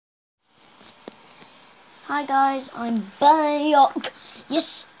Hi guys, I'm back.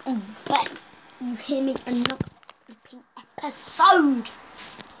 Yes, I'm back. You hear me? Another flipping episode.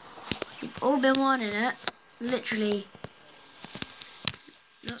 You've all been wanting it. Literally,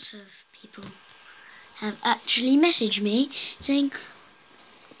 lots of people have actually messaged me saying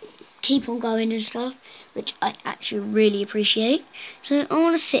keep on going and stuff, which I actually really appreciate. So I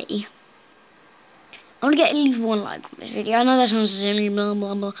want to see. I want to get at least one like on this video. I know that sounds silly, blah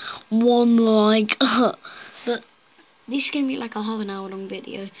blah blah. One like, but this is going to be like a half an hour long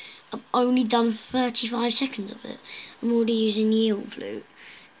video. I've only done 35 seconds of it. I'm already using the eel flute.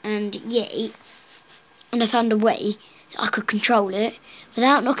 And yay. And I found a way that I could control it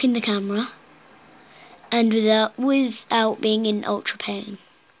without knocking the camera. And without being in ultra pain.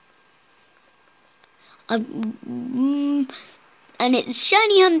 And it's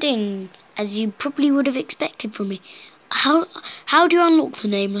shiny hunting, as you probably would have expected from me. How do you unlock the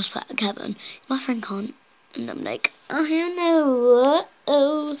nameless cavern? My friend can't. And I'm like, oh hell no,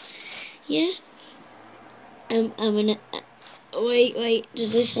 yeah. I'm gonna, wait,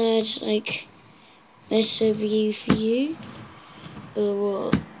 does this add, like, better view for you? Or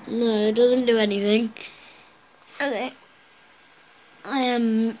what? No, it doesn't do anything. Okay. I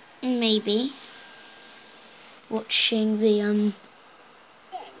am, maybe, watching the,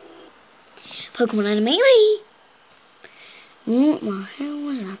 Pokemon anime. What the hell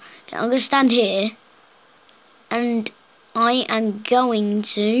was that? Okay, I'm gonna stand here. And I am going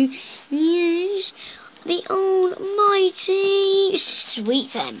to use the almighty Sweet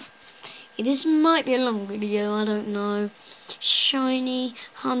Zen. This might be a long video, I don't know. Shiny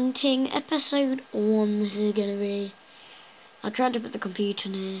hunting episode 1 this is going to be. I tried to put the computer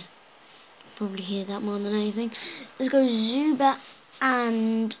near. You can probably hear that more than anything. Let's go Zubat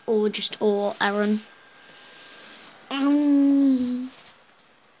and or Aaron.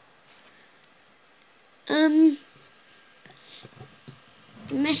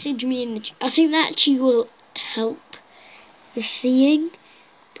 Message me in the I think that actually will help your seeing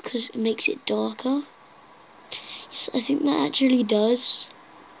because it makes it darker. Yes, I think that actually does.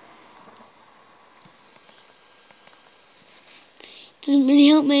 It doesn't really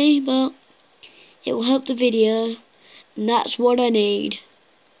help me, but it will help the video, and that's what I need.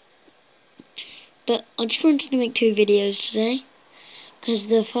 But I just wanted to make 2 videos today because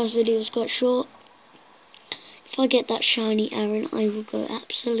the first video was quite short. If I get that shiny Aaron, I will go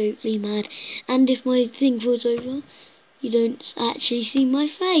absolutely mad. And if my thing falls over, you don't actually see my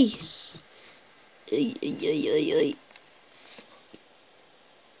face.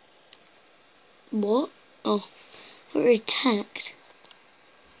 What? Oh, we're attacked.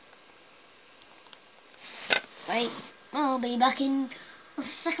 Wait, I'll be back in a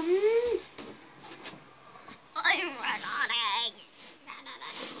second. I'm running.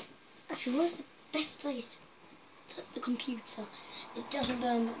 Actually, where's the best place to put the computer? It doesn't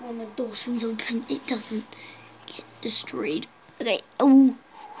burn, but when the door swings open, it doesn't get destroyed. Okay, oh.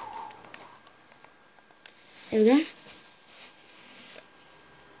 There we go.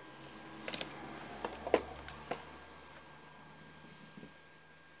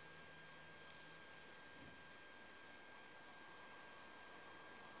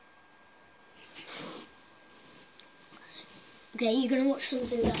 Okay, you're gonna watch some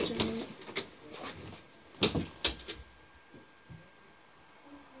Zubat in a minute.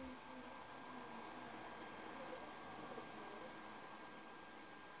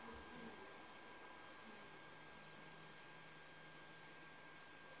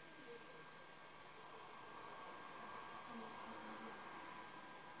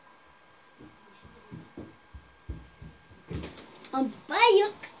 I'm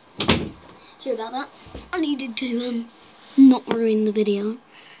back. Sorry about that. I needed to not ruin the video.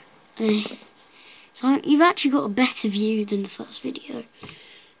 Okay. So you've actually got a better view than the first video,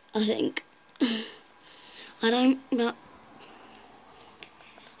 I think. I don't, but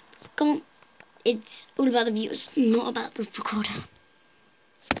come on. It's all about the viewers, not about the recorder.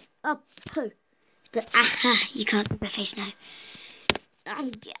 Oh, poo. But aha, you can't see my face now. Yeah.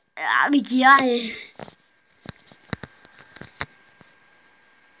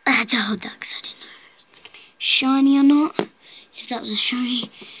 I had to hold that because I didn't know if it was going to be shiny or not. So if that was a shiny,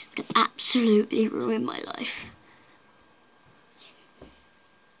 it would have absolutely ruined my life.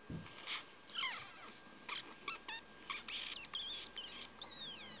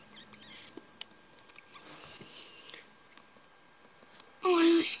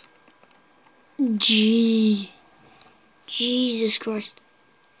 Oh, Jesus Christ.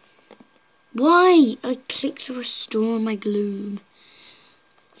 Why? I clicked restore my gloom.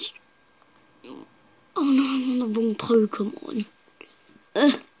 Oh no, I'm on the wrong Pokemon.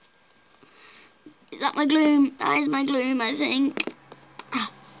 that my gloom? That is my gloom, I think.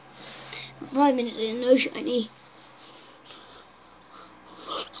 5 minutes in, no shiny.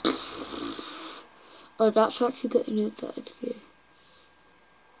 Oh, that's actually getting it better too.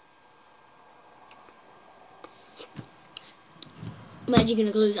 I'm actually going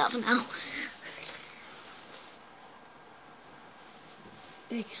to glue that for now.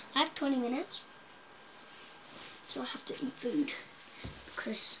 Okay, I have 20 minutes. So I have to eat food.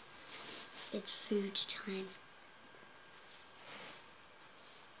 Because it's food time.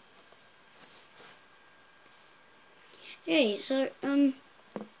 Okay, so,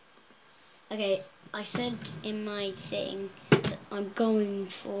 okay, I said in my thing that I'm going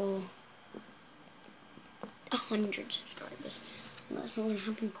for 100 subscribers. And that's not going to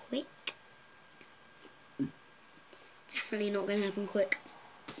happen quick. Definitely not going to happen quick.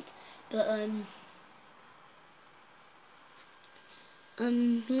 But,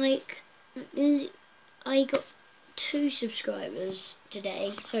 like, I got 2 subscribers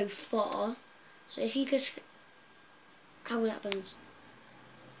today so far. So if you could, how that burns.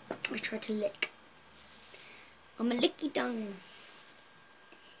 I tried to lick. I'm a licky tongue.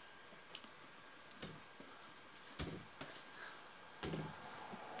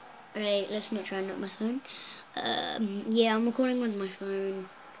 Okay, let's not try and knock my phone. Yeah, I'm recording with my phone.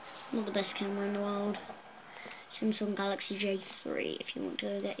 Not the best camera in the world. Samsung Galaxy J3 if you want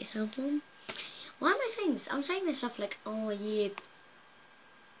to get yourself one. Why am I saying this? I'm saying this stuff like, oh yeah,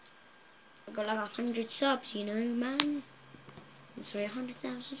 I got like 100 subs, you know, man. Sorry,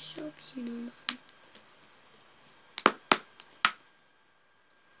 100,000 subs, you know, man.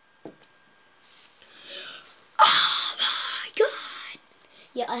 Oh my god!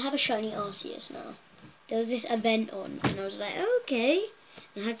 Yeah, I have a shiny Arceus now. There was this event on, and I was like, okay.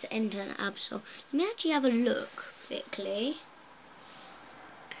 And I had to enter an Absol. Let me actually have a look quickly.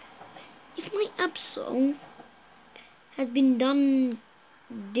 If my Absol has been done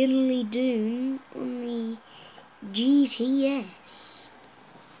diddly doon on the GTS,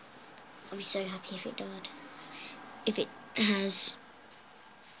 I'll be so happy if it did. If it has.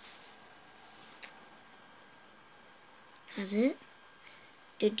 Has it?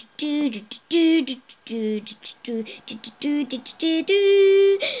 I'll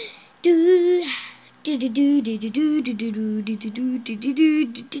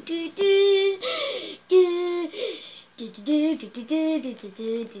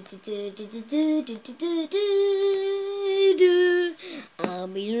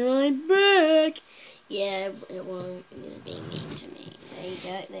be right back. Yeah, it won't. It's being mean to me. There you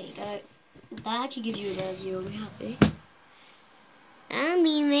go, there you go. That actually gives you a buzz, you'll be happy. I'll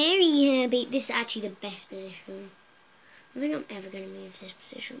be very happy. This is actually the best position. I don't think I'm ever going to move this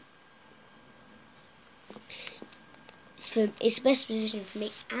position. It's the best position for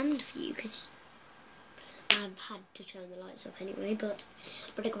me and for you, because I've had to turn the lights off anyway, but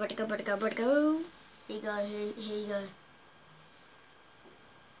go. Here you go, here you go.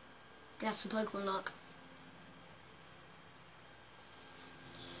 Get some Pokemon luck.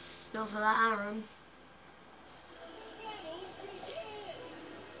 Not for that Aram.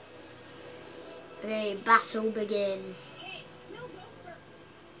 Okay, battle begin.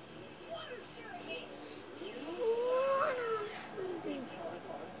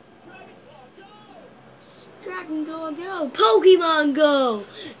 Dragon Claw Go! Pokemon Go!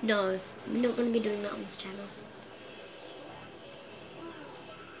 No, I'm not going to be doing that on this channel.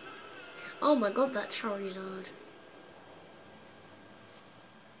 Oh my god, that Charizard.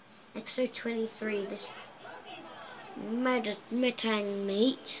 Episode 23, this Metang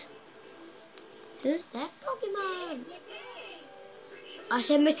meat. Who's that Pokemon? I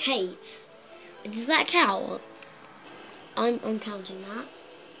said mutate. Does that count? I'm counting that.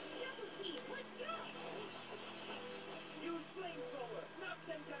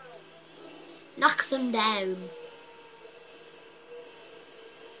 Knock them down.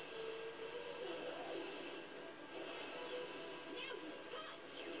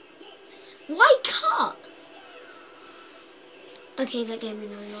 Why cut? Okay, that gave me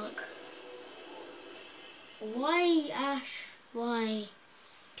no luck. Why, Ash? Why?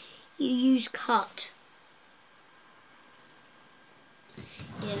 You use cut.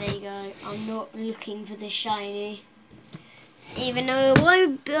 Yeah, there you go. I'm not looking for the shiny. Even though it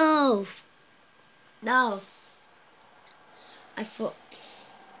won't go. No. I thought.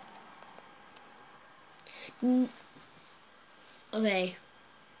 Okay.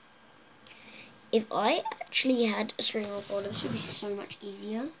 If I actually had a screen recorder, this would be so much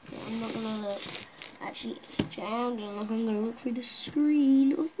easier. But I'm not gonna look. Actually, I'm gonna look through the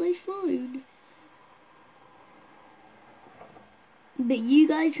screen of my phone. But you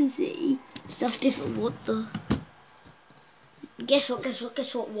guys can see stuff different. What the? Guess what?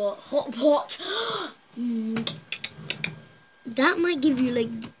 What? Hot pot. That might give you like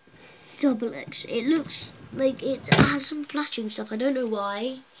double X. It looks like it has some flashing stuff. I don't know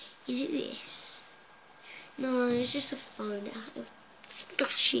why. Is it this? No, it's just the phone. It's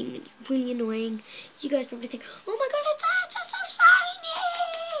flashing. It's really annoying. So you guys probably think, oh my god, it's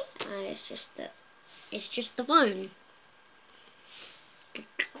so shiny! And it's just that. It's just the phone.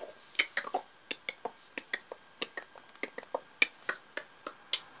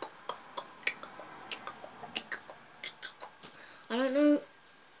 I don't know.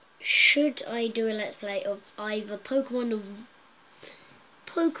 Should I do a let's play of either Pokemon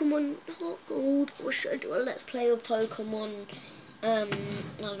Heart Gold, or should I do a let's play of Pokemon? I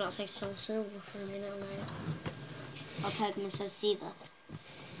was about to say Soul Silver for a minute. No. Or Pokemon Soul Silver.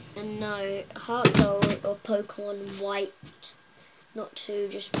 And no, Heart Gold or Pokemon White. Not two,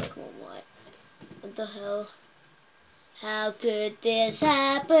 just Pokemon White. What the hell? How could this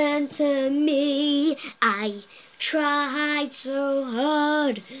happen to me? I tried so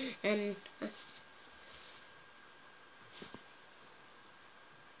hard and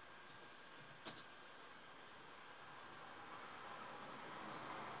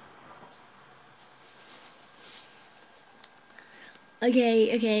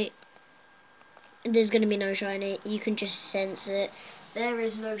okay. There's gonna be no shiny. You can just sense it. There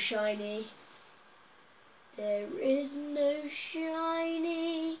is no shiny. There is no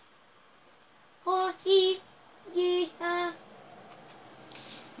shiny. Oh, yeah.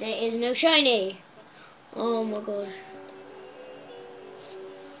 There is no shiny. Oh my god.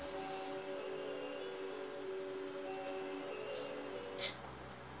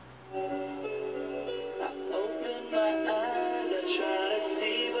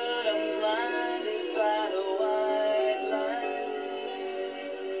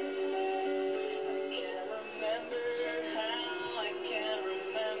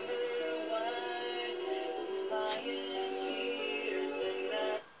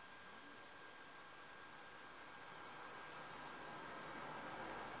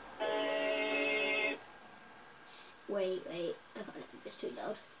 Wait, I can't make this too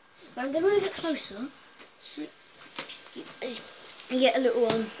loud. But I'm going to move it closer so you get a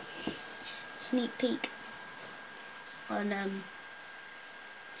little sneak peek. And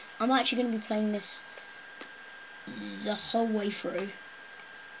I'm actually going to be playing this the whole way through.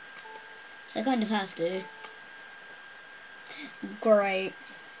 So I kind of have to. Great.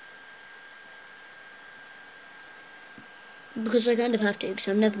 Because I kind of have to, because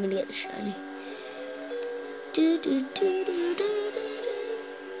I'm never going to get the shiny.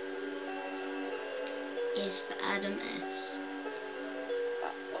 Is for Adam S.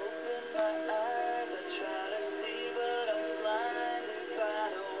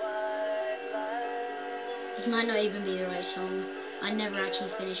 This might not even be the right song. I never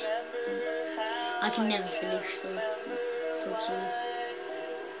actually finished. I can never finish the full song.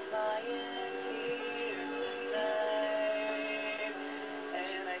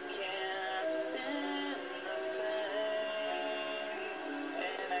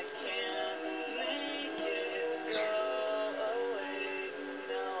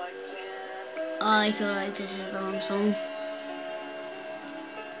 I feel like this is the wrong song.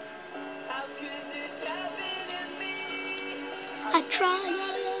 I try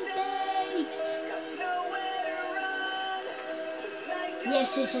all the things.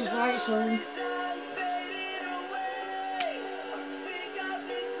 Yes, this is the right song.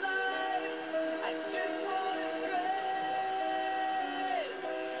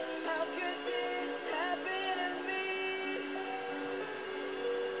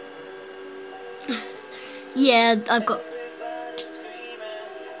 Yeah, I've got.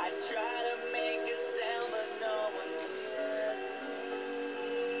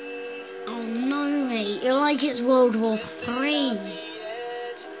 Oh no, mate! You're like it's World War III,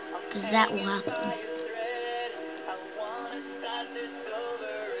 because that will happen.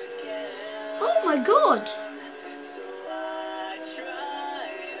 Oh my god!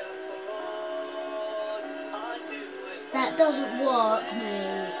 That doesn't work,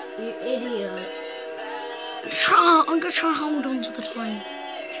 mate. You idiot. I'm gonna try and hold on to the time.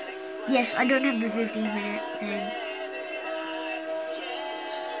 Yes, I don't have the 15-minute thing.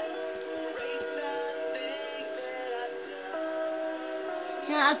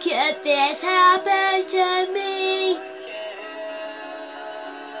 How could this happen to me?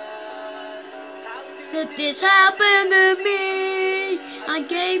 Could this happen to me? I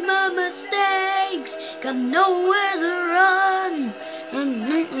gave my mistakes, got nowhere to run.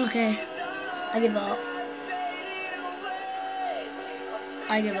 Okay, I give up.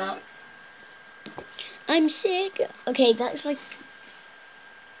 I give up. I'm sick. Okay, that's like...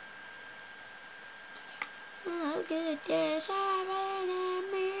 How could this happen to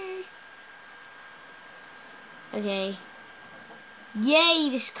me? Okay. Yay,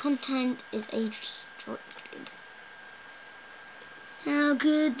 this content is age restricted. How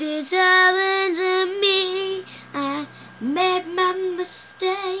could this happen to me? I made my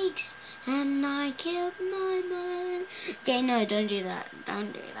mistakes and I killed my mind. Okay, no, don't do that.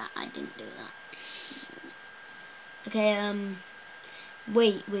 Don't do that. I didn't do that. Okay,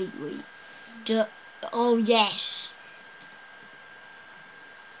 wait. Oh, yes.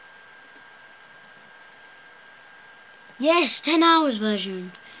 Yes, 10 hours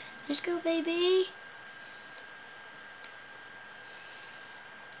version. Let's go, baby.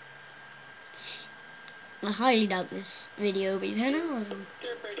 I highly doubt this video will be 10 hours.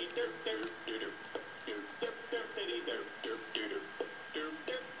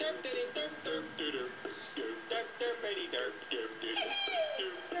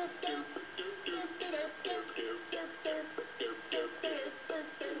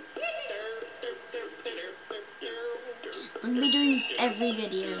 I'm going to be doing this every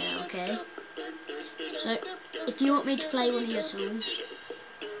video now, okay? So, if you want me to play one of your songs,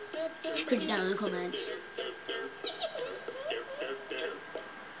 just put it down in the comments.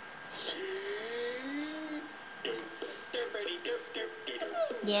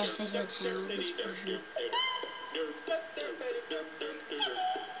 Yes, I said 10 hours version.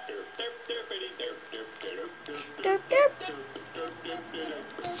 Derp, derp.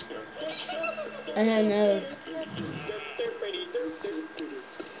 I don't know.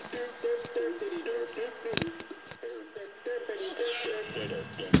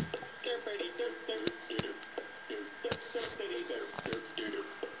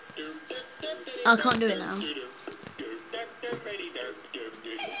 I can't do it now.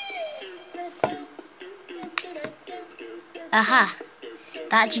 Aha!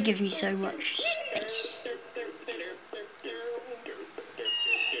 That actually gives me so much space.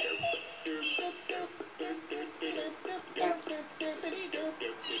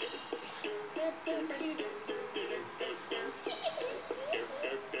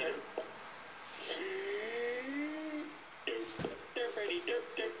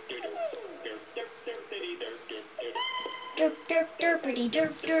 Derp, derp, derpity,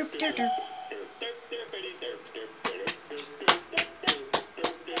 derp, derp, derp, derp.